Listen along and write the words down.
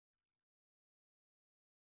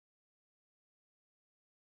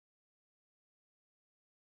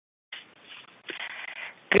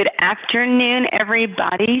Good afternoon,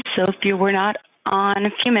 everybody. So if you were not on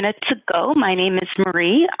a few minutes ago, my name is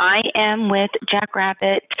Marie. I am with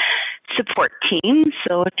Jackrabbit support team.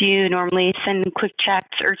 So if you normally send quick chats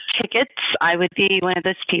or tickets, I would be one of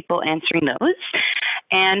those people answering those.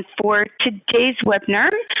 And for today's webinar,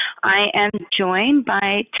 I am joined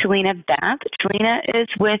by Talina Bath. Talina is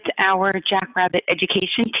with our Jackrabbit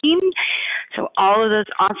education team. So all of those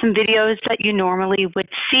awesome videos that you normally would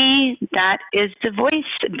see, that is the voice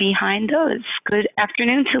behind those. Good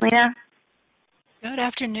afternoon, Talina. Good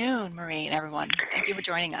afternoon, Marie and everyone. Thank you for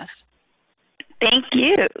joining us. Thank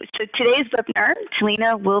you. So today's webinar,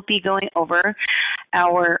 Talina will be going over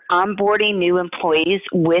our onboarding new employees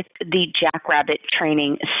with the Jackrabbit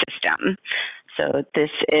Training System. So this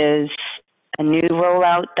is a new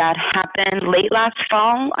rollout that happened late last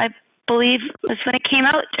fall, I believe was when it came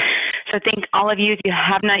out. So I think all of you, if you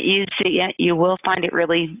have not used it yet, you will find it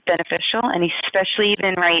really beneficial, and especially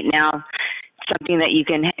even right now, something that you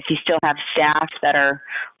can, if you still have staff that are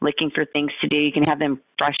looking for things to do, you can have them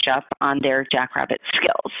brush up on their Jackrabbit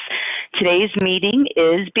skills. Today's meeting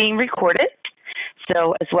is being recorded.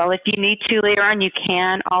 So as well, if you need to later on, you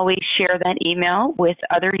can always share that email with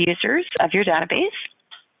other users of your database.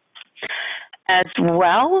 As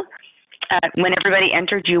well, when everybody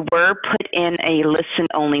entered, you were put in a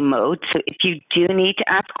listen-only mode. So if you do need to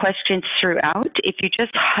ask questions throughout, if you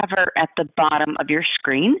just hover at the bottom of your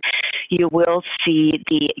screen, you will see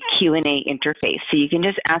the Q&A interface. So you can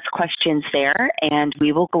just ask questions there, and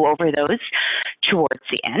we will go over those towards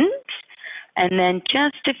the end. And then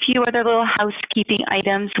just a few other little housekeeping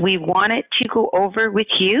items we wanted to go over with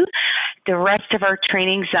you. The rest of our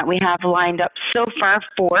trainings that we have lined up so far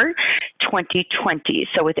for 2020.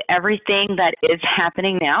 So with everything that is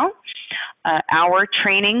happening now, our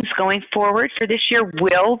trainings going forward for this year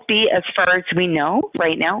will be, as far as we know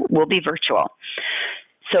right now, will be virtual.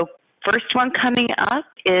 So first one coming up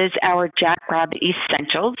is our Jackrabbit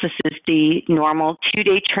Essentials. This is the normal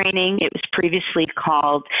 2-day training. It was previously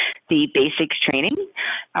called the Basics Training.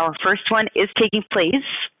 Our first one is taking place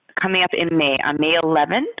coming up in May, on May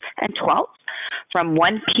 11th and 12th, from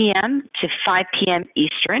 1 p.m. to 5 p.m.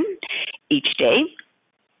 Eastern each day.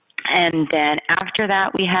 And then after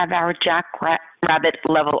that, we have our Jackrabbit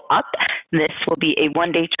Level Up. This will be a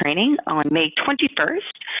 1-day training on May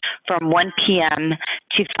 21st from 1 p.m.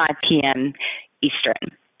 to 5 p.m.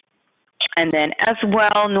 Eastern. And then as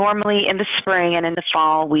well, normally in the spring and in the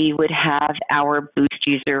fall, we would have our Boost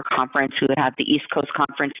User Conference. We would have the East Coast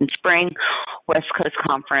Conference in spring, West Coast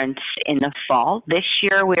Conference in the fall. This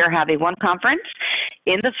year, we are having one conference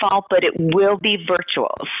in the fall, but it will be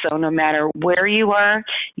virtual. So no matter where you are,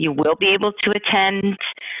 you will be able to attend.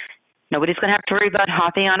 Nobody's going to have to worry about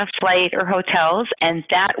hopping on a flight or hotels, and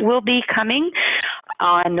that will be coming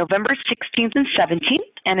on November 16th and 17th.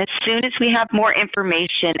 And as soon as we have more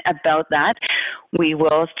information about that, we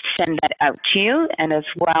will send that out to you. And as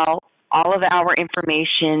well, all of our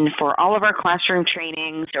information for all of our classroom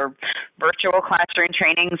trainings or virtual classroom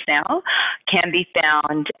trainings now can be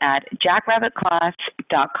found at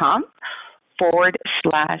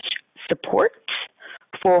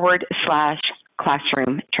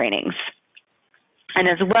jackrabbitclass.com/support/classroom trainings. And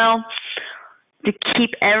as well, to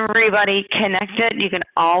keep everybody connected, you can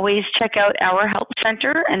always check out our Help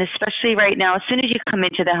Center, and especially right now, as soon as you come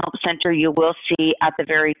into the Help Center, you will see at the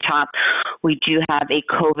very top, we do have a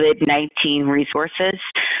COVID-19 resources.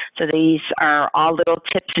 So these are all little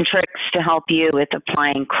tips and tricks to help you with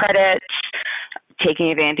applying credits, taking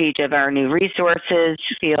advantage of our new resources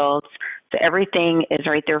fields. So everything is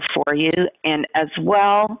right there for you. And as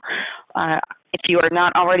well, if you are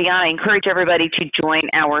not already on, I encourage everybody to join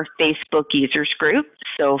our Facebook users group.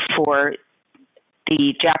 So for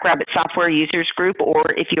the Jackrabbit Software Users Group, or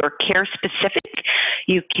if you are care specific,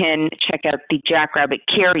 you can check out the Jackrabbit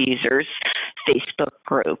Care Users Facebook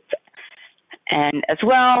group. And as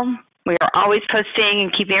well, we are always posting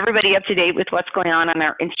and keeping everybody up to date with what's going on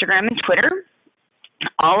our Instagram and Twitter.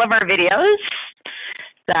 All of our videos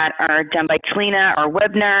that are done by Talina are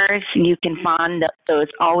webinars, and you can find those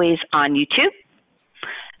always on YouTube.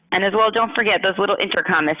 And as well, don't forget those little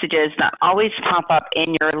intercom messages that always pop up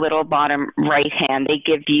in your little bottom right hand. They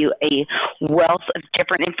give you a wealth of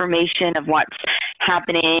different information of what's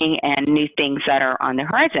happening and new things that are on the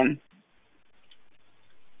horizon.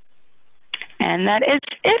 And that is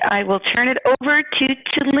it. I will turn it over to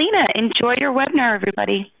Talina. Enjoy your webinar,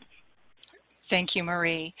 everybody. Thank you,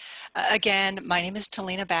 Marie. Again, my name is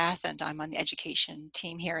Talina Bath, and I'm on the education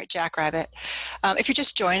team here at Jackrabbit. If you're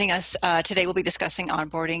just joining us, today we'll be discussing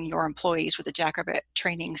onboarding your employees with the Jackrabbit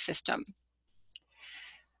Training System.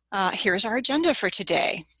 Here's our agenda for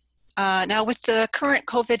today. Now, with the current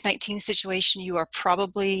COVID-19 situation, you are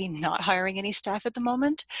probably not hiring any staff at the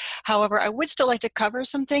moment. However, I would still like to cover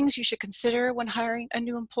some things you should consider when hiring a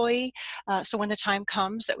new employee. So when the time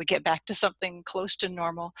comes that we get back to something close to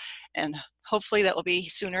normal, and hopefully that will be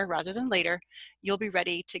sooner rather than later, you'll be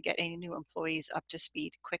ready to get any new employees up to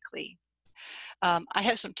speed quickly. I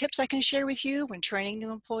have some tips I can share with you when training new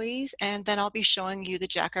employees, and then I'll be showing you the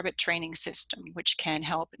Jackrabbit Training System, which can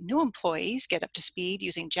help new employees get up to speed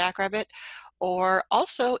using Jackrabbit, or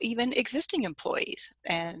also even existing employees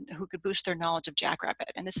and who could boost their knowledge of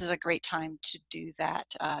Jackrabbit. And this is a great time to do that,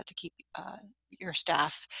 to keep your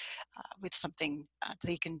staff with something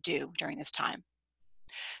they can do during this time.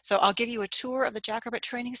 So I'll give you a tour of the Jackrabbit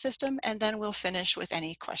training system, and then we'll finish with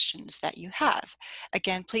any questions that you have.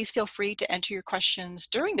 Again, please feel free to enter your questions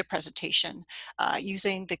during the presentation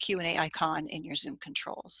using the Q&A icon in your Zoom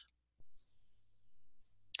controls.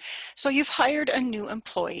 So you've hired a new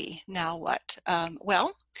employee. Now what?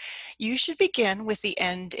 Well, you should begin with the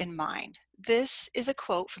end in mind. This is a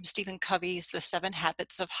quote from Stephen Covey's The 7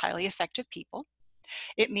 Habits of Highly Effective People.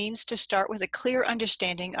 It means to start with a clear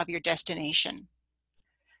understanding of your destination,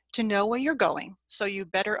 to know where you're going, so you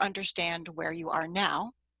better understand where you are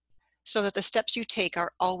now, so that the steps you take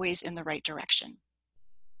are always in the right direction.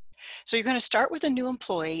 So you're going to start with a new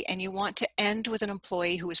employee, and you want to end with an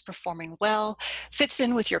employee who is performing well, fits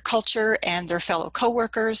in with your culture and their fellow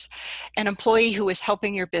coworkers, an employee who is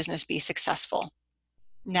helping your business be successful.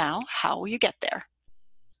 Now, how will you get there?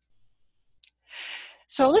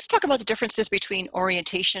 So let's talk about the differences between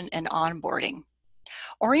orientation and onboarding.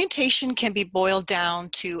 Orientation can be boiled down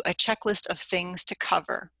to a checklist of things to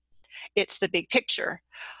cover. It's the big picture,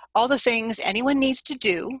 all the things anyone needs to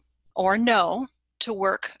do or know to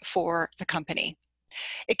work for the company.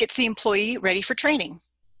 It gets the employee ready for training.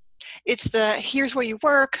 It's the here's where you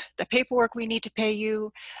work, the paperwork we need to pay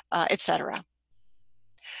you, etc.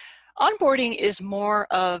 Onboarding is more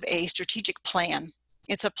of a strategic plan.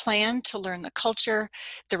 It's a plan to learn the culture,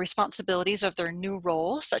 the responsibilities of their new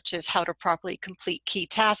role, such as how to properly complete key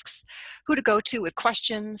tasks, who to go to with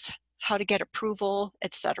questions, how to get approval,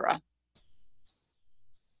 etc.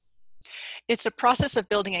 It's a process of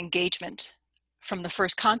building engagement from the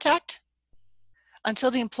first contact until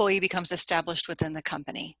the employee becomes established within the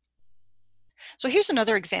company. So here's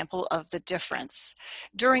another example of the difference.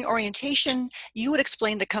 During orientation, you would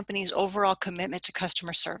explain the company's overall commitment to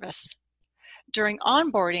customer service. During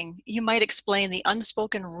onboarding, you might explain the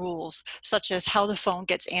unspoken rules, such as how the phone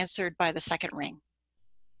gets answered by the second ring.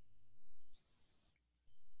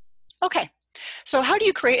 Okay, so how do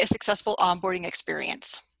you create a successful onboarding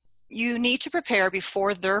experience? You need to prepare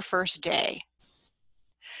before their first day.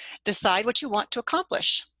 Decide what you want to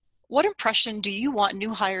accomplish. What impression do you want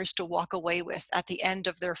new hires to walk away with at the end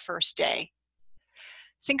of their first day?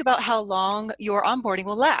 Think about how long your onboarding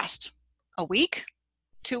will last. A week?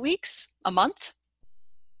 2 weeks? A month?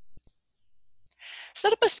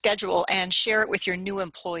 Set up a schedule and share it with your new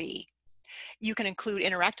employee. You can include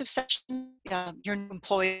interactive sessions. Your new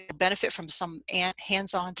employee will benefit from some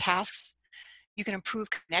hands-on tasks. You can improve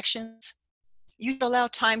connections. You can allow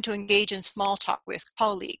time to engage in small talk with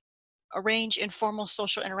colleagues. Arrange informal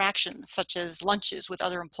social interactions such as lunches with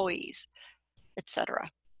other employees,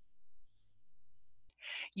 etc.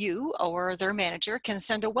 You or their manager can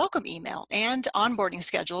send a welcome email and onboarding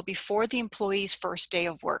schedule before the employee's first day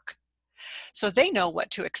of work, so they know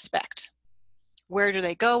what to expect. Where do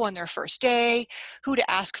they go on their first day? Who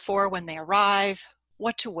to ask for when they arrive?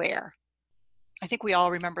 What to wear? I think we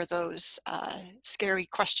all remember those scary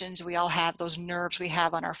questions we all have, those nerves we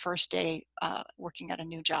have on our first day working at a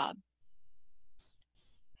new job.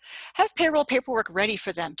 Have payroll paperwork ready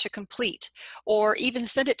for them to complete, or even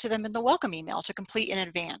send it to them in the welcome email to complete in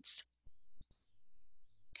advance.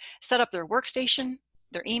 Set up their workstation,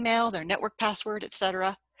 their email, their network password,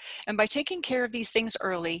 etc. And by taking care of these things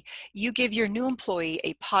early, you give your new employee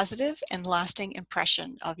a positive and lasting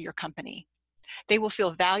impression of your company. They will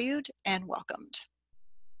feel valued and welcomed.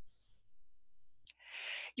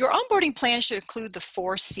 Your onboarding plan should include the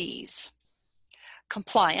 4 C's.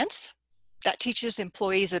 Compliance. That teaches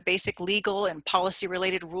employees the basic legal and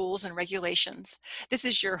policy-related rules and regulations. This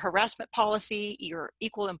is your harassment policy, your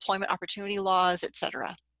equal employment opportunity laws,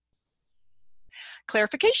 etc.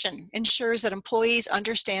 Clarification ensures that employees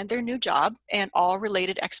understand their new job and all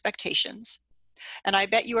related expectations. And I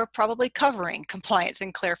bet you are probably covering compliance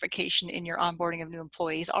and clarification in your onboarding of new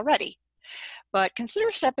employees already. But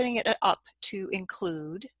consider stepping it up to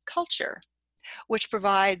include culture, which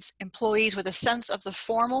provides employees with a sense of the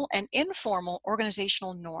formal and informal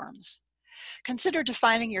organizational norms. Consider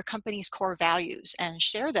defining your company's core values and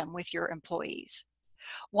share them with your employees.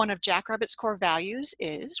 One of Jackrabbit's core values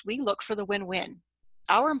is we look for the win-win.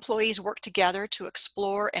 Our employees work together to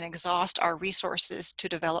explore and exhaust our resources to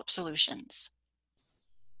develop solutions.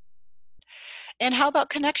 And how about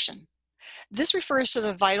connection? This refers to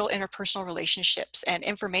the vital interpersonal relationships and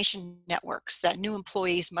information networks that new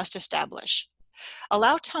employees must establish.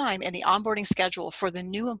 Allow time in the onboarding schedule for the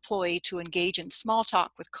new employee to engage in small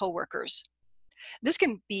talk with coworkers. This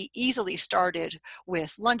can be easily started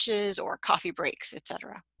with lunches or coffee breaks,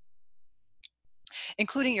 etc.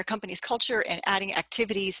 Including your company's culture and adding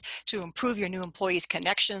activities to improve your new employees'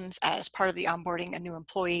 connections as part of the onboarding a new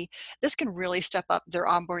employee. This can really step up their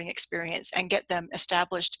onboarding experience and get them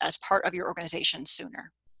established as part of your organization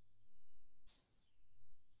sooner.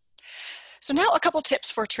 So now a couple tips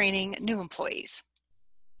for training new employees.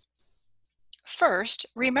 First,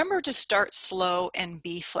 remember to start slow and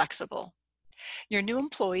be flexible. Your new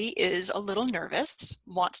employee is a little nervous,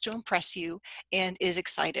 wants to impress you, and is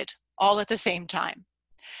excited, all at the same time.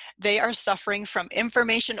 They are suffering from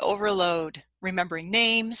information overload, remembering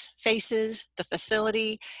names, faces, the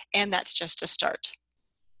facility, and that's just a start.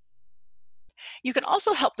 You can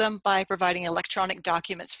also help them by providing electronic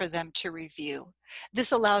documents for them to review.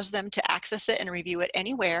 This allows them to access it and review it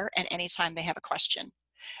anywhere and anytime they have a question.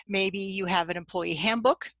 Maybe you have an employee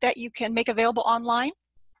handbook that you can make available online.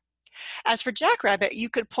 As for Jackrabbit, you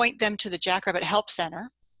could point them to the Jackrabbit Help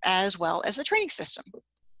Center as well as the training system.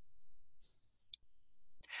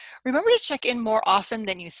 Remember to check in more often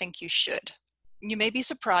than you think you should. You may be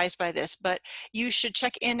surprised by this, but you should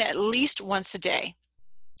check in at least once a day,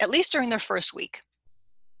 at least during their first week.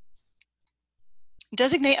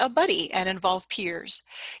 Designate a buddy and involve peers.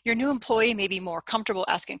 Your new employee may be more comfortable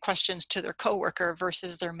asking questions to their coworker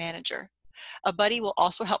versus their manager. A buddy will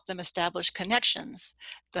also help them establish connections.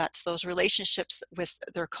 That's those relationships with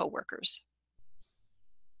their coworkers.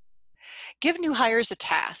 Give new hires a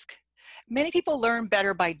task. Many people learn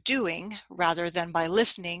better by doing rather than by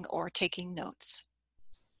listening or taking notes.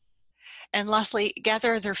 And lastly,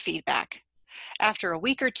 gather their feedback. After a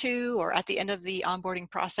week or two or at the end of the onboarding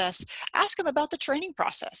process, ask them about the training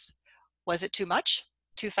process. Was it too much?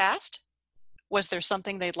 Too fast? Was there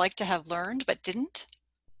something they'd like to have learned but didn't?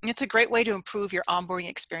 It's a great way to improve your onboarding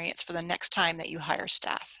experience for the next time that you hire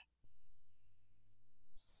staff.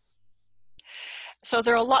 So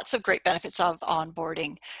there are lots of great benefits of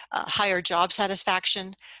onboarding. Higher job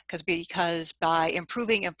satisfaction, because by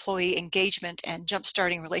improving employee engagement and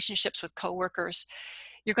jumpstarting relationships with coworkers,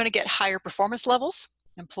 you're going to get higher performance levels.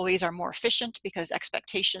 Employees are more efficient because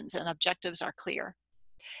expectations and objectives are clear.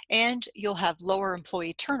 And you'll have lower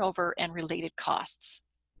employee turnover and related costs.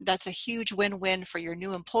 That's a huge win-win for your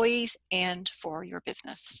new employees and for your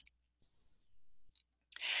business.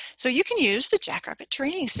 So you can use the Jackrabbit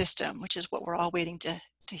Training System, which is what we're all waiting to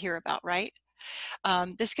hear about, right?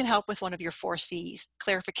 This can help with one of your 4 C's,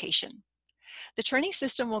 clarification. The training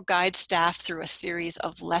system will guide staff through a series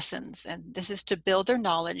of lessons, and this is to build their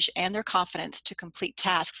knowledge and their confidence to complete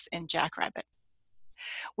tasks in Jackrabbit.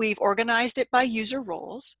 We've organized it by user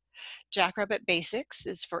roles. Jackrabbit Basics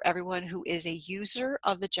is for everyone who is a user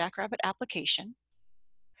of the Jackrabbit application.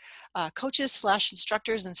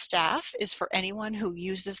 Coaches/instructors and staff is for anyone who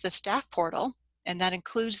uses the staff portal, and that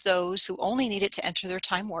includes those who only need it to enter their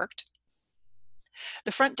time worked.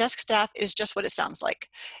 The front desk staff is just what it sounds like.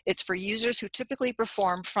 It's for users who typically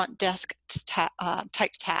perform front desk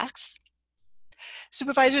type tasks.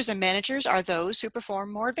 Supervisors and managers are those who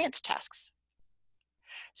perform more advanced tasks.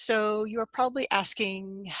 So you are probably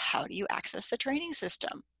asking, how do you access the training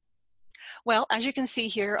system? Well, as you can see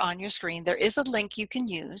here on your screen, there is a link you can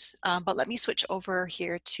use, but let me switch over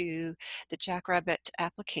here to the Jackrabbit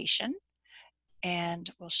application, and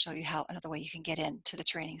we'll show you how another way you can get into the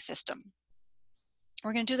training system.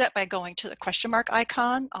 We're going to do that by going to the question mark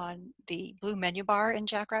icon on the blue menu bar in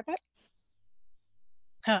Jackrabbit.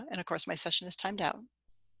 And of course, my session is timed out.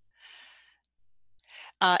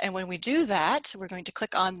 And when we do that, we're going to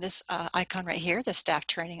click on this icon right here, the staff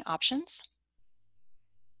training options.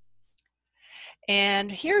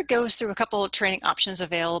 And here it goes through a couple of training options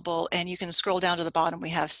available, and you can scroll down to the bottom. We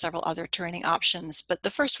have several other training options, but the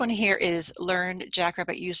first one here is Learn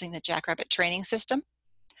Jackrabbit using the Jackrabbit Training System.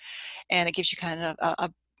 And it gives you kind of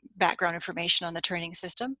a background information on the training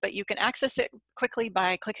system, but you can access it quickly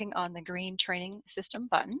by clicking on the green training system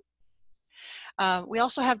button. We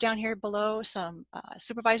also have down here below some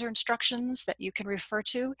supervisor instructions that you can refer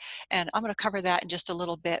to, and I'm going to cover that in just a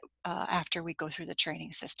little bit after we go through the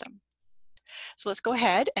training system. So let's go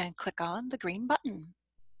ahead and click on the green button.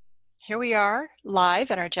 Here we are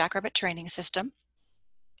live in our Jackrabbit training system.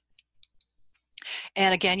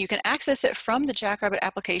 And again, you can access it from the Jackrabbit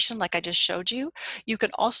application like I just showed you. You can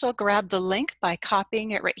also grab the link by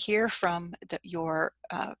copying it right here from your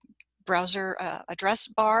browser address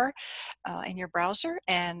bar in your browser,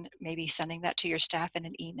 and maybe sending that to your staff in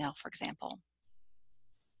an email, for example.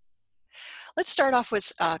 Let's start off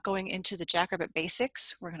with going into the Jackrabbit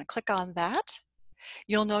Basics. We're going to click on that.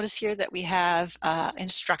 You'll notice here that we have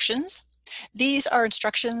instructions. These are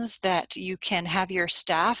instructions that you can have your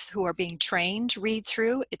staff who are being trained read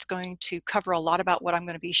through. It's going to cover a lot about what I'm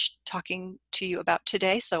going to be talking to you about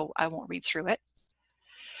today, so I won't read through it.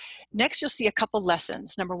 Next, you'll see a couple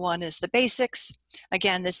lessons. Number one is the basics.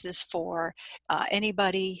 Again, this is for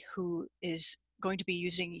anybody who is going to be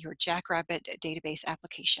using your Jackrabbit database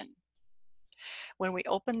application. When we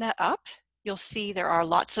open that up, you'll see there are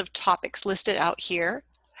lots of topics listed out here.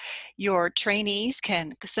 Your trainees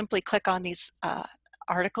can simply click on these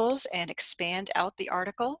articles and expand out the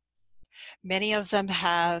article. Many of them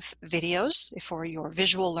have videos for your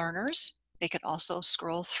visual learners. They can also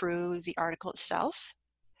scroll through the article itself.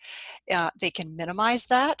 They can minimize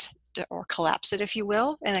that or collapse it, if you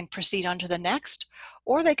will, and then proceed on to the next.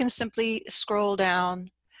 Or they can simply scroll down,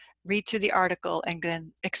 read through the article, and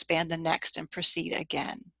then expand the next and proceed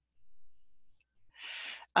again.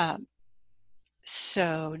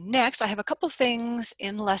 So next, I have a couple things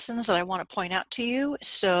in lessons that I want to point out to you.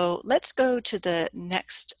 So let's go to the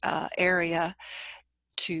next area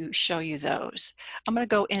to show you those. I'm going to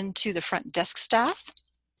go into the front desk staff.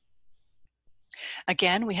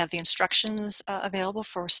 Again, we have the instructions available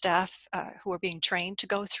for staff who are being trained to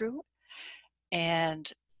go through.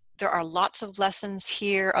 And there are lots of lessons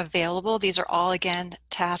here available. These are all, again,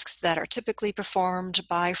 tasks that are typically performed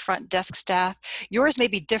by front desk staff. Yours may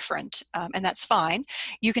be different, and that's fine.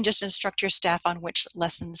 You can just instruct your staff on which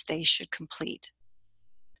lessons they should complete.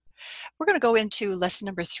 We're going to go into lesson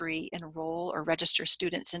number 3, enroll or register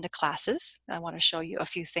students into classes. I want to show you a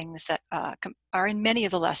few things that are in many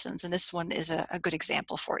of the lessons, and this one is a good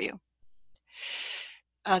example for you.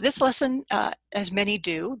 This lesson, as many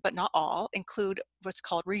do, but not all, include what's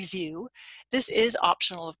called review. This is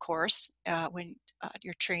optional, of course. When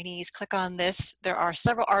your trainees click on this, there are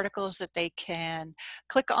several articles that they can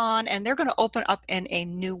click on, and they're going to open up in a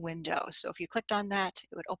new window. So if you clicked on that,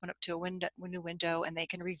 it would open up to a new window, and they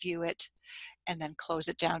can review it and then close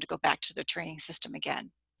it down to go back to the training system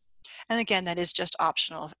again. And again, that is just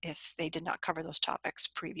optional if they did not cover those topics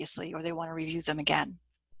previously or they want to review them again.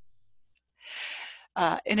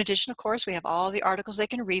 In addition, of course, we have all the articles they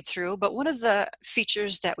can read through, but one of the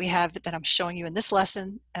features that we have that I'm showing you in this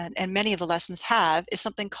lesson, and many of the lessons have, is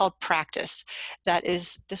something called practice. That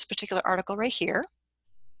is this particular article right here.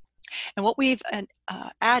 And what we've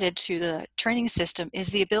added to the training system is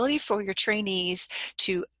the ability for your trainees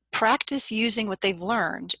to practice using what they've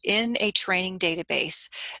learned in a training database.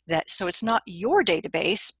 So it's not your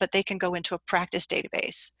database, but they can go into a practice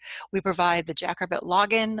database. We provide the Jackrabbit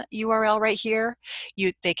login URL right here.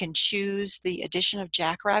 They can choose the edition of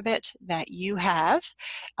Jackrabbit that you have,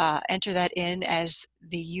 enter that in as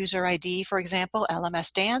the user ID, for example,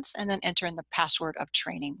 LMS Dance, and then enter in the password of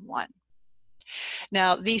training1.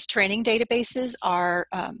 Now, these training databases are,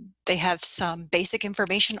 they have some basic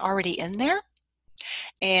information already in there,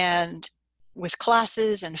 and with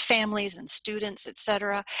classes and families and students,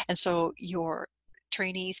 etc. And so your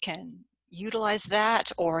trainees can utilize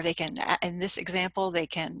that, or they can, in this example, they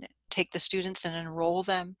can take the students and enroll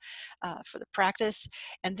them for the practice.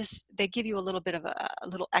 And they give you a little bit of a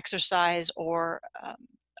little exercise or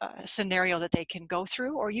a scenario that they can go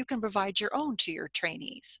through, or you can provide your own to your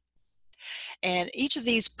trainees. And each of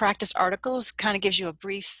these practice articles kind of gives you a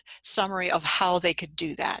brief summary of how they could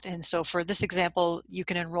do that. And so for this example, you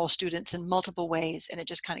can enroll students in multiple ways, and it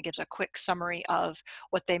just kind of gives a quick summary of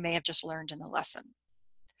what they may have just learned in the lesson.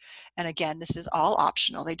 And again, this is all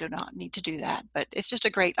optional. They do not need to do that, but it's just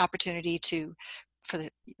a great opportunity for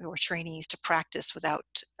your trainees to practice without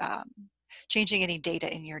changing any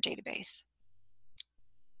data in your database.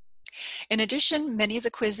 In addition, many of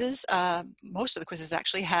the quizzes, most of the quizzes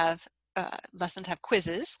actually have lessons have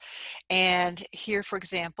quizzes, and here, for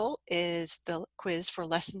example, is the quiz for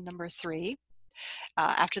lesson number 3.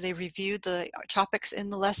 After they've reviewed the topics in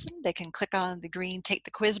the lesson, they can click on the green Take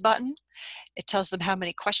the Quiz button. It tells them how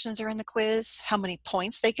many questions are in the quiz, how many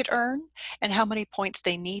points they could earn, and how many points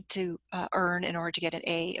they need to earn in order to get an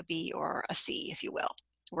A, a B, or a C, if you will.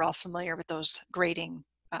 We're all familiar with those grading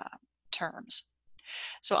terms.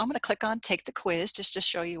 So I'm going to click on Take the Quiz just to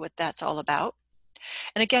show you what that's all about.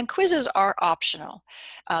 And again, quizzes are optional.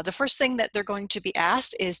 The first thing that they're going to be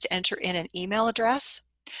asked is to enter in an email address.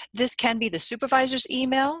 This can be the supervisor's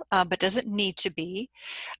email, but doesn't need to be.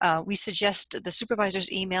 We suggest the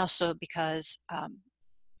supervisor's email because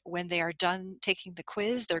when they are done taking the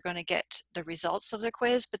quiz, they're going to get the results of their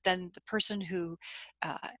quiz, but then the person whose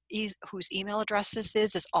email address this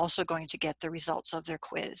is also going to get the results of their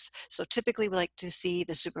quiz. So typically we like to see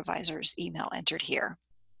the supervisor's email entered here.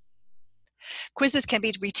 Quizzes can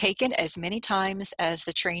be retaken as many times as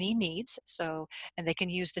the trainee needs, and they can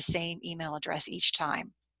use the same email address each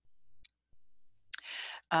time.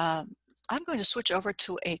 I'm going to switch over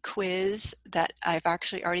to a quiz that I've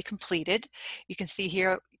actually already completed. You can see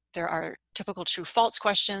here there are typical true-false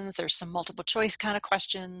questions, there's some multiple choice kind of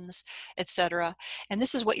questions, etc. And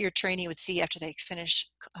this is what your trainee would see after they finish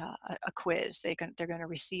a quiz. They're going to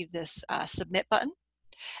receive this submit button.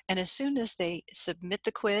 And as soon as they submit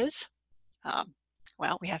the quiz,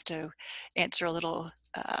 well, we have to answer a little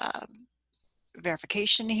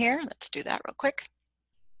verification here. Let's do that real quick.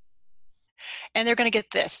 And they're going to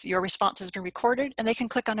get this. Your response has been recorded, and they can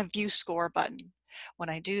click on a view score button. When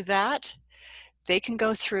I do that, they can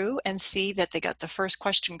go through and see that they got the first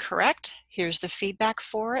question correct. Here's the feedback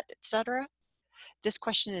for it, etc. This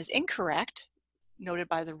question is incorrect, noted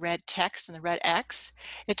by the red text and the red X.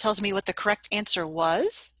 It tells me what the correct answer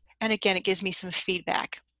was, and again, it gives me some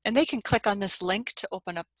feedback. And they can click on this link to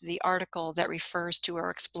open up the article that refers to or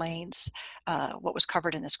explains what was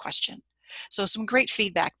covered in this question. So some great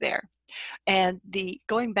feedback there. And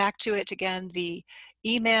going back to it again, the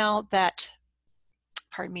email that,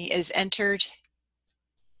 is entered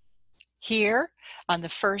here on the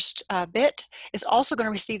first bit is also going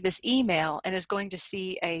to receive this email and is going to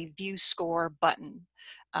see a view score button.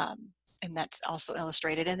 And that's also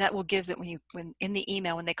illustrated, and that will give that when in the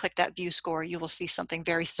email, when they click that view score, you will see something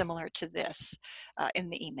very similar to this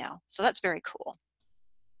in the email. So that's very cool.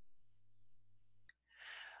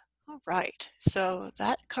 All right, so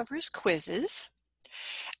that covers quizzes.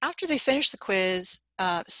 After they finish the quiz,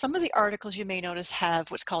 some of the articles you may notice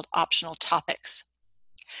have what's called optional topics.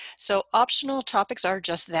 So optional topics are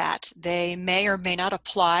just that. They may or may not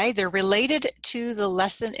apply. They're related to the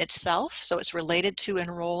lesson itself, so it's related to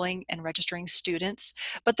enrolling and registering students,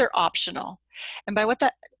 but they're optional. And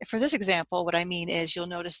for this example, what I mean is you'll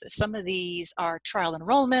notice that some of these are trial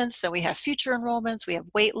enrollments, so we have future enrollments, we have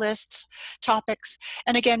wait lists, topics,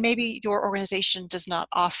 and again, maybe your organization does not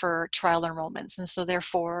offer trial enrollments, and so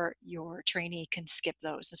therefore your trainee can skip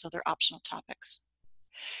those, and so they're optional topics.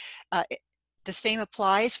 The same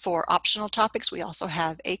applies for optional topics. We also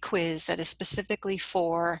have a quiz that is specifically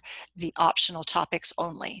for the optional topics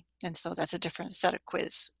only. And so that's a different set of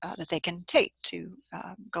quiz that they can take to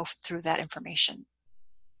go through that information.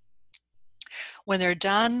 When they're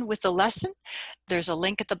done with the lesson, there's a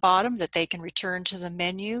link at the bottom that they can return to the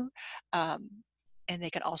menu. And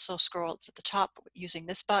they can also scroll to the top using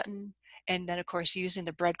this button. And then, of course, using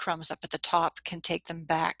the breadcrumbs up at the top can take them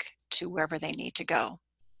back to wherever they need to go.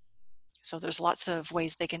 So there's lots of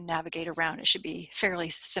ways they can navigate around. It should be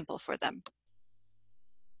fairly simple for them.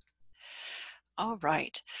 All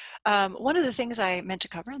right. One of the things I meant to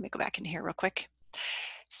cover, let me go back in here real quick.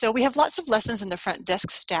 So we have lots of lessons in the front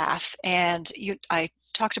desk staff, and I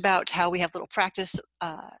talked about how we have little practice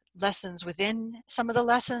lessons within some of the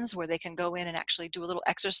lessons where they can go in and actually do a little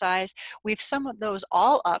exercise. We've summed those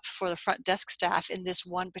all up for the front desk staff in this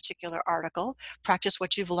one particular article, Practice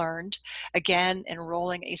What You've Learned. Again,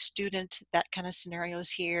 enrolling a student, that kind of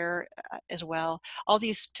scenarios here as well. All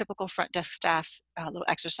these typical front desk staff little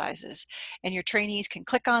exercises. And your trainees can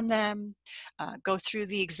click on them, go through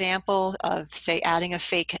the example of, say, adding a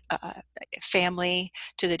fake family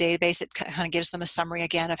to the database. It kind of gives them a summary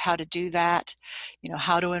again of how to do that,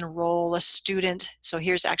 how to enroll a student. So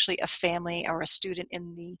here's actually a family or a student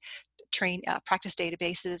in the practice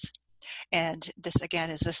databases. And this again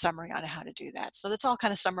is the summary on how to do that. So that's all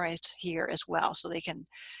kind of summarized here as well. So they can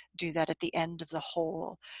do that at the end of the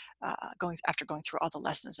whole, after going through all the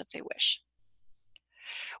lessons if they wish.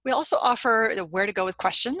 We also offer the where to go with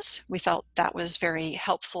questions. We felt that was very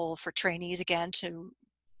helpful for trainees, again, to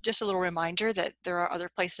just a little reminder that there are other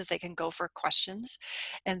places they can go for questions,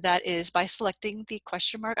 and that is by selecting the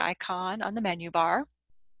question mark icon on the menu bar.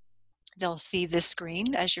 They'll see this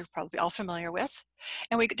screen, as you're probably all familiar with.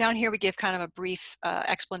 And down here we give kind of a brief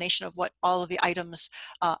explanation of what all of the items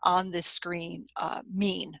on this screen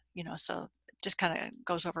mean, so just kind of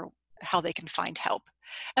goes over how they can find help.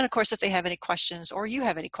 And of course, if they have any questions or you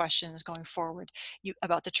have any questions going forward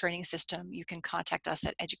about the training system, you can contact us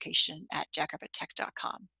at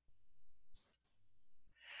education@jackrabbittech.com.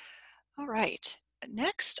 All right,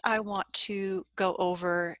 next I want to go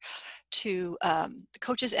over to the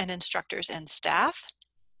coaches and instructors and staff.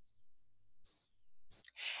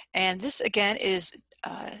 And this again is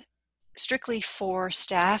strictly for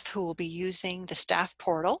staff who will be using the staff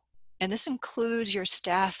portal. And this includes your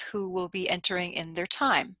staff who will be entering in their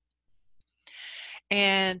time.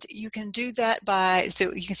 And you can do that by,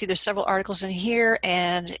 so you can see there's several articles in here,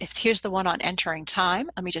 and here's the one on entering time.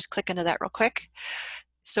 Let me just click into that real quick.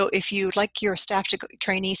 So if you'd like your staff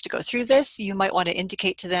trainees to go through this, you might want to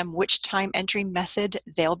indicate to them which time entry method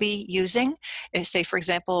they'll be using. Say, for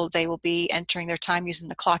example, they will be entering their time using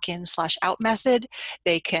the clock in/out method.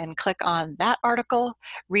 They can click on that article,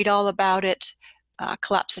 read all about it,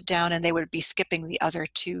 collapse it down, and they would be skipping the other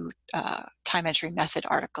two time entry method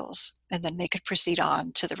articles. And then they could proceed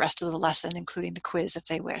on to the rest of the lesson, including the quiz if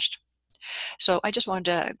they wished. So I just wanted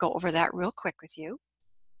to go over that real quick with you.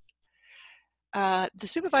 The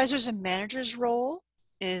supervisors and managers role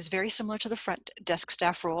is very similar to the front desk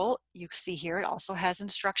staff role. You see here it also has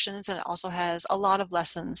instructions, and it also has a lot of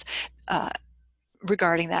lessons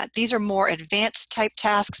regarding that. These are more advanced type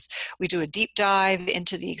tasks. We do a deep dive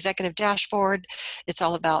into the executive dashboard. It's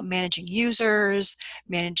all about managing users,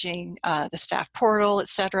 managing the staff portal,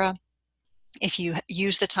 etc. If you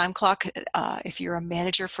use the time clock, if you're a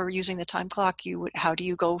manager for using the time clock, how do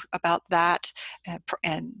you go about that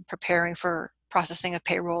and preparing for processing of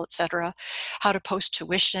payroll, etc. How to post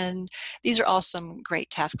tuition. These are all some great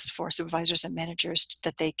tasks for supervisors and managers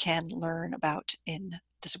that they can learn about in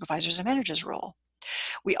the supervisors and managers role.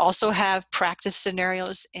 We also have practice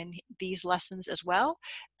scenarios in these lessons as well.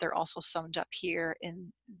 They're also summed up here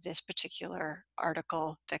in this particular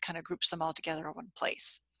article that kind of groups them all together in one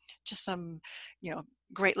place. Just some,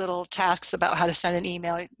 great little tasks about how to send an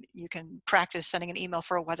email. You can practice sending an email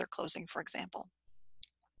for a weather closing, for example.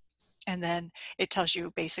 And then it tells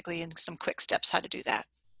you basically in some quick steps how to do that.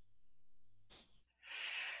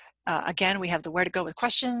 Again, we have the where to go with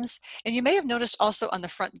questions. And you may have noticed also on the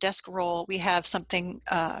front desk role, we have something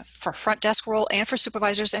for front desk role and for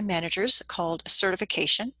supervisors and managers called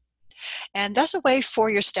certification. And that's a way for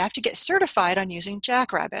your staff to get certified on using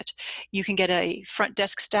Jackrabbit. You can get a front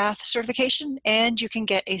desk staff certification, and you can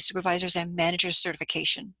get a supervisors and managers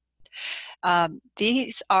certification.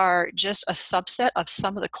 These are just a subset of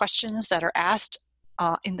some of the questions that are asked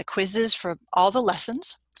in the quizzes for all the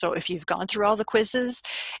lessons. So if you've gone through all the quizzes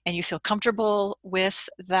and you feel comfortable with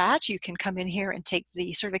that, you can come in here and take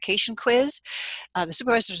the certification quiz. The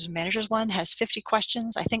supervisors and managers one has 50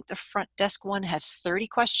 questions. I think the front desk one has 30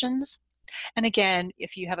 questions. And again,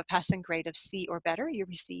 if you have a passing grade of C or better, you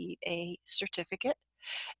receive a certificate.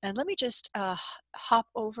 And let me just hop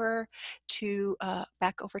over to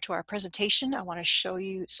back over to our presentation. I want to show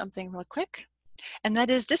you something real quick. And that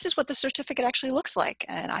is, this is what the certificate actually looks like.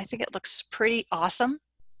 And I think it looks pretty awesome.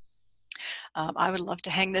 I would love to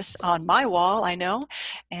hang this on my wall, I know,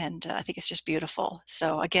 and I think it's just beautiful.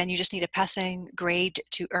 So again, you just need a passing grade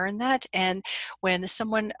to earn that. And when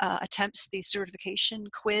someone attempts the certification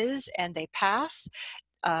quiz and they pass,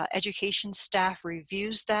 education staff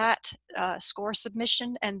reviews that score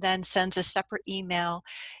submission and then sends a separate email,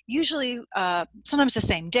 usually sometimes the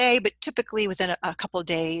same day, but typically within a couple of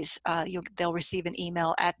days, they'll receive an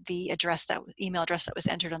email at the email address that was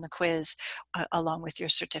entered on the quiz along with your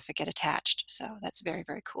certificate attached. So that's very,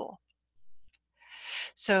 very cool.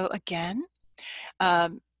 So again,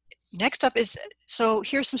 next up is, so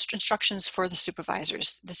here's some instructions for the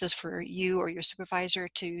supervisors. This is for you or your supervisor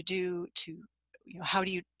to do how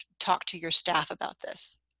do you talk to your staff about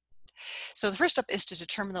this? So the first step is to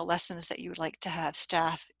determine the lessons that you would like to have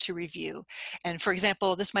staff to review. And for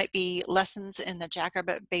example, this might be lessons in the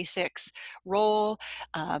Jackrabbit Basics role,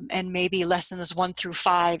 and maybe lessons 1 through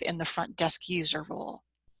 5 in the front desk user role.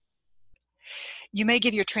 You may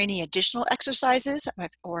give your trainee additional exercises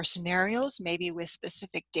or scenarios, maybe with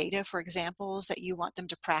specific data for examples that you want them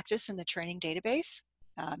to practice in the training database.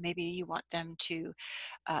 Maybe you want them to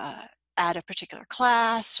add a particular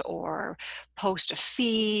class or post a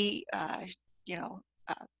fee,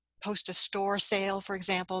 post a store sale, for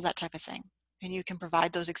example, that type of thing. And you can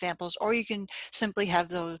provide those examples, or you can simply have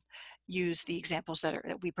those use the examples that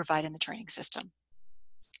we provide in the training system.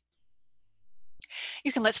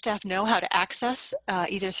 You can let staff know how to access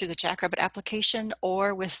either through the Jackrabbit application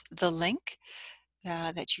or with the link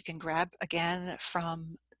that you can grab again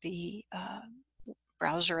from the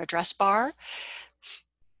browser address bar.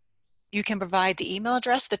 You can provide the email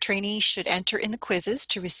address the trainee should enter in the quizzes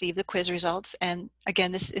to receive the quiz results. And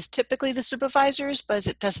again, this is typically the supervisors, but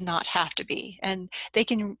it does not have to be. And they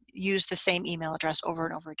can use the same email address over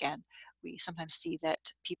and over again. We sometimes see that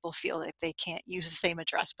people feel that they can't use the same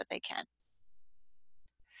address, but they can.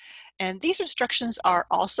 And these instructions are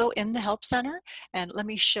also in the Help Center. And let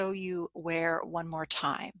me show you where one more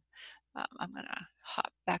time. I'm going to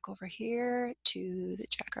hop back over here to the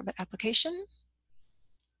Jackrabbit application.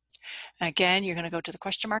 Again, you're going to go to the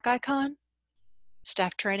question mark icon,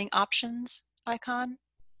 staff training options icon,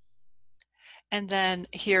 and then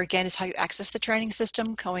here again is how you access the training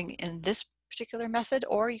system going in this particular method,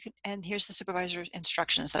 or you can, and here's the supervisor's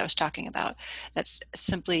instructions that I was talking about. That's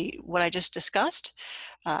simply what I just discussed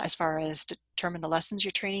as far as determine the lessons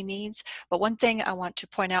your training needs. But one thing I want to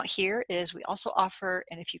point out here is we also offer,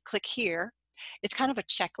 and if you click here, it's kind of a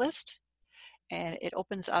checklist, and it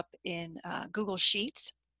opens up in Google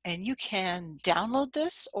Sheets, and you can download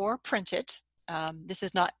this or print it. This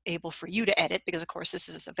is not able for you to edit because of course this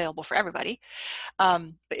is available for everybody.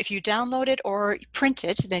 But if you download it or print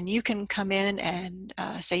it, then you can come in and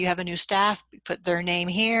say you have a new staff, put their name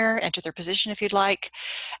here, enter their position if you'd like.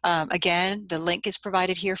 Again, the link is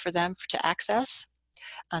provided here for them to access.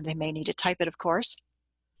 They may need to type it, of course.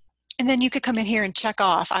 And then you could come in here and check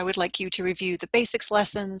off, I would like you to review the basics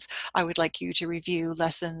lessons. I would like you to review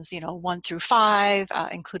lessons, 1 through 5,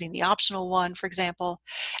 including the optional one, for example.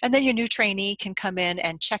 And then your new trainee can come in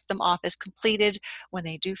and check them off as completed when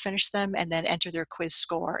they do finish them, and then enter their quiz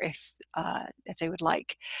score if they would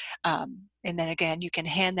like. And then again, you can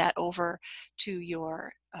hand that over to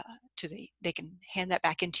your they can hand that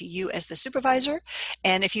back into you as the supervisor.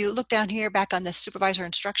 And if you look down here back on the supervisor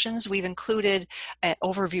instructions, we've included an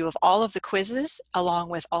overview of all of the quizzes along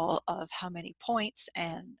with all of how many points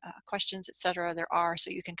and questions, etc. there are, so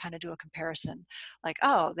you can kind of do a comparison, like,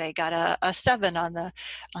 oh, they got a 7 on the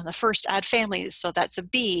first add families, so that's a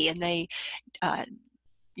B, and they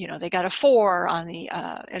they got a 4 on the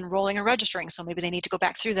enrolling and registering, so maybe they need to go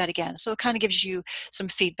back through that again. So it kind of gives you some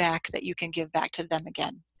feedback that you can give back to them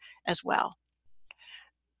again as well.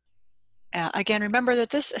 Again, remember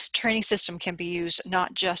that this training system can be used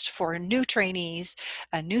not just for new trainees,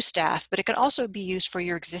 new staff, but it can also be used for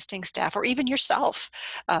your existing staff or even yourself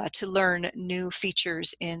to learn new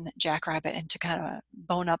features in Jackrabbit and to kind of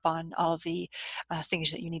bone up on all the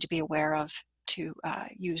things that you need to be aware of to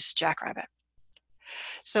use Jackrabbit.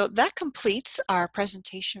 So that completes our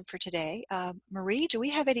presentation for today. Marie, do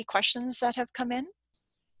we have any questions that have come in?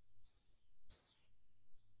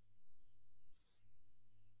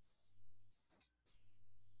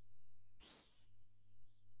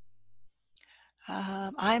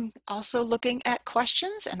 I'm also looking at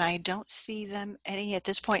questions and I don't see them any at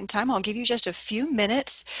this point in time. I'll give you just a few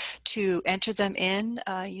minutes to enter them in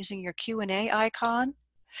using your Q&A icon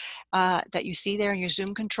that you see there in your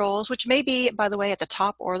Zoom controls, which may be, by the way, at the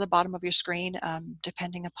top or the bottom of your screen,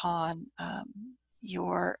 depending upon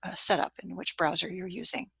your setup and which browser you're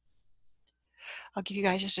using. I'll give you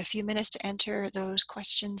guys just a few minutes to enter those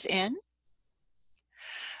questions in.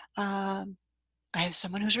 I have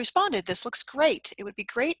someone who's responded. This looks great. It would be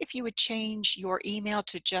great if you would change your email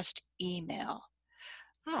to just email.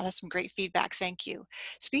 That's some great feedback. Thank you.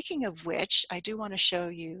 Speaking of which, I do want to show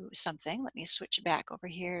you something. Let me switch back over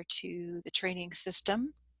here to the training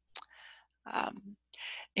system.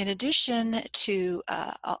 In addition to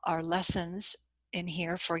our lessons in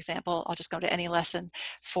here, for example, I'll just go to any lesson.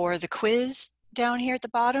 For the quiz down here at the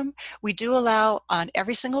bottom, we do allow on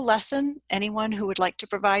every single lesson, anyone who would like to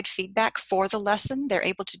provide feedback for the lesson, they're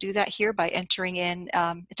able to do that here by entering in,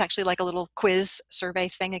 it's actually like a little quiz survey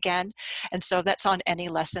thing again. And so that's on any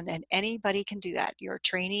lesson and anybody can do that, your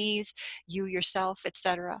trainees, you yourself,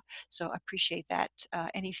 etc. So I appreciate that,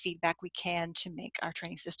 any feedback we can to make our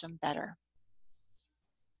training system better.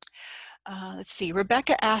 Let's see,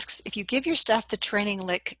 Rebecca asks, if you give your staff the training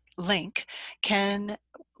link,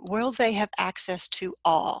 will they have access to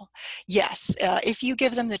all? Yes, if you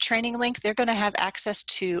give them the training link, they're going to have access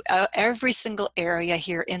to every single area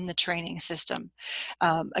here in the training system.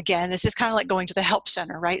 Again, this is kind of like going to the help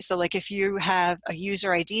center, right? So like if you have a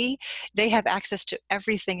user ID, they have access to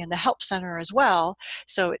everything in the help center as well.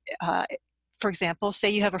 So for example, say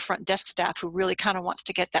you have a front desk staff who really kind of wants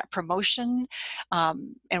to get that promotion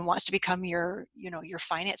and wants to become your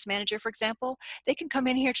finance manager, for example, they can come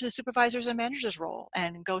in here to the supervisors and managers role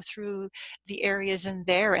and go through the areas in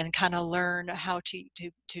there and kind of learn how to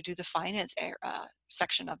do the finance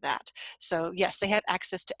section of that. So yes, they have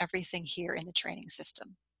access to everything here in the training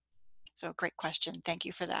system. So great question. Thank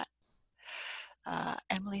you for that.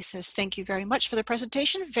 Emily says, thank you very much for the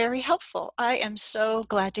presentation. Very helpful. I am so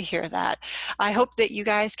glad to hear that. I hope that you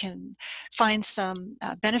guys can find some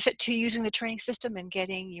benefit to using the training system and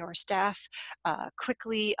getting your staff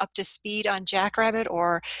quickly up to speed on Jackrabbit,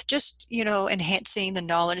 or just, enhancing the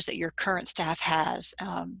knowledge that your current staff has.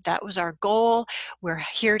 That was our goal. We're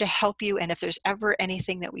here to help you. And if there's ever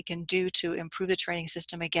anything that we can do to improve the training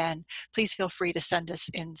system, again, please feel free to send us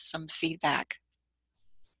in some feedback.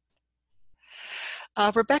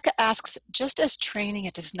 Rebecca asks, just as training,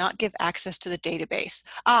 it does not give access to the database.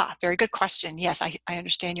 Very good question. Yes, I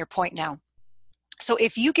understand your point now. So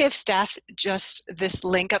if you give staff just this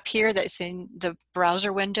link up here that's in the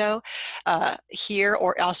browser window here,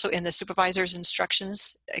 or also in the supervisor's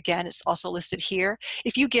instructions, again, it's also listed here.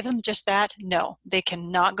 If you give them just that, no, they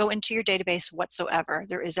cannot go into your database whatsoever.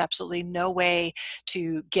 There is absolutely no way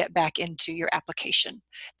to get back into your application.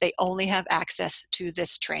 They only have access to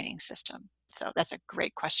this training system. So that's a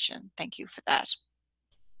great question. Thank you for that.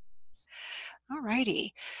 All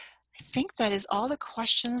righty. I think that is all the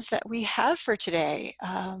questions that we have for today.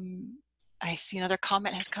 I see another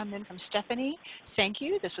comment has come in from Stephanie. Thank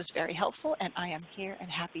you. This was very helpful, and I am here and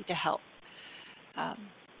happy to help.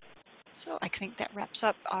 So I think that wraps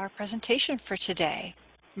up our presentation for today.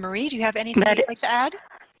 Marie, do you have anything you'd like to add?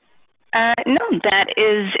 No, that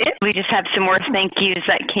is it. We just have some more thank yous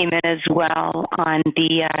that came in as well on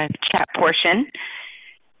the chat portion.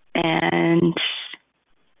 And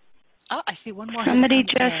I see one more. Somebody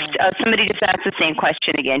just asked the same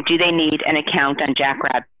question again. Do they need an account on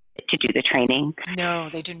Jackrabbit to do the training? No,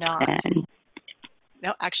 they do not.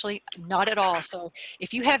 No, actually, not at all. So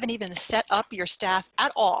if you haven't even set up your staff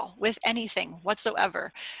at all with anything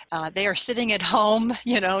whatsoever, they are sitting at home,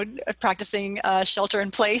 practicing shelter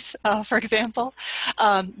in place, for example,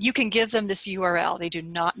 you can give them this URL. They do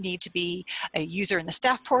not need to be a user in the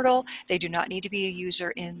staff portal. They do not need to be a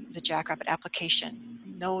user in the Jackrabbit application.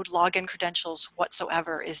 No login credentials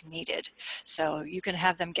whatsoever is needed. So you can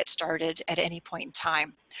have them get started at any point in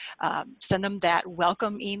time. Send them that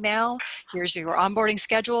welcome email. Here's your onboarding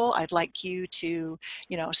schedule. I'd like you to,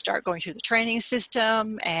 start going through the training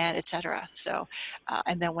system and etc. So,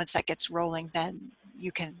 and then once that gets rolling, then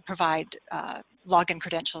you can provide login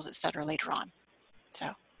credentials, etc. later on.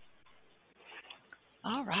 So,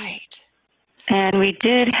 all right. And we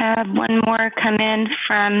did have one more come in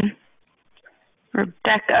from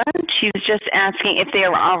Rebecca. She was just asking if they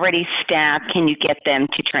are already staff, can you get them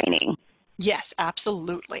to training? Yes,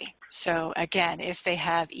 absolutely. So again, if they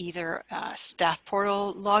have either a staff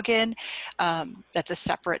portal login, that's a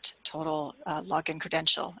separate total login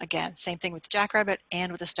credential. Again, same thing with Jackrabbit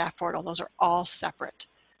and with the staff portal. Those are all separate.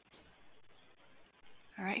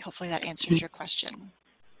 All right, hopefully that answers your question.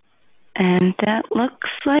 And that looks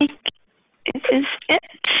like it is it.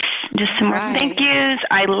 Just some more thank yous.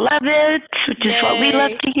 I love it, which is what we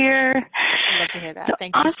love to hear. We love to hear that.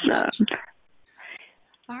 Thank you so much.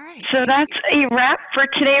 All right. So that's a wrap for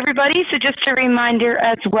today, everybody. So just a reminder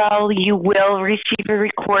as well, you will receive a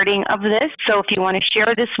recording of this. So if you want to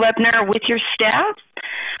share this webinar with your staff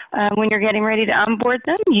when you're getting ready to onboard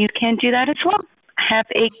them, you can do that as well. Have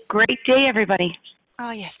a great day, everybody.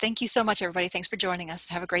 Oh, yes. Thank you so much, everybody. Thanks for joining us.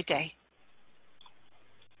 Have a great day.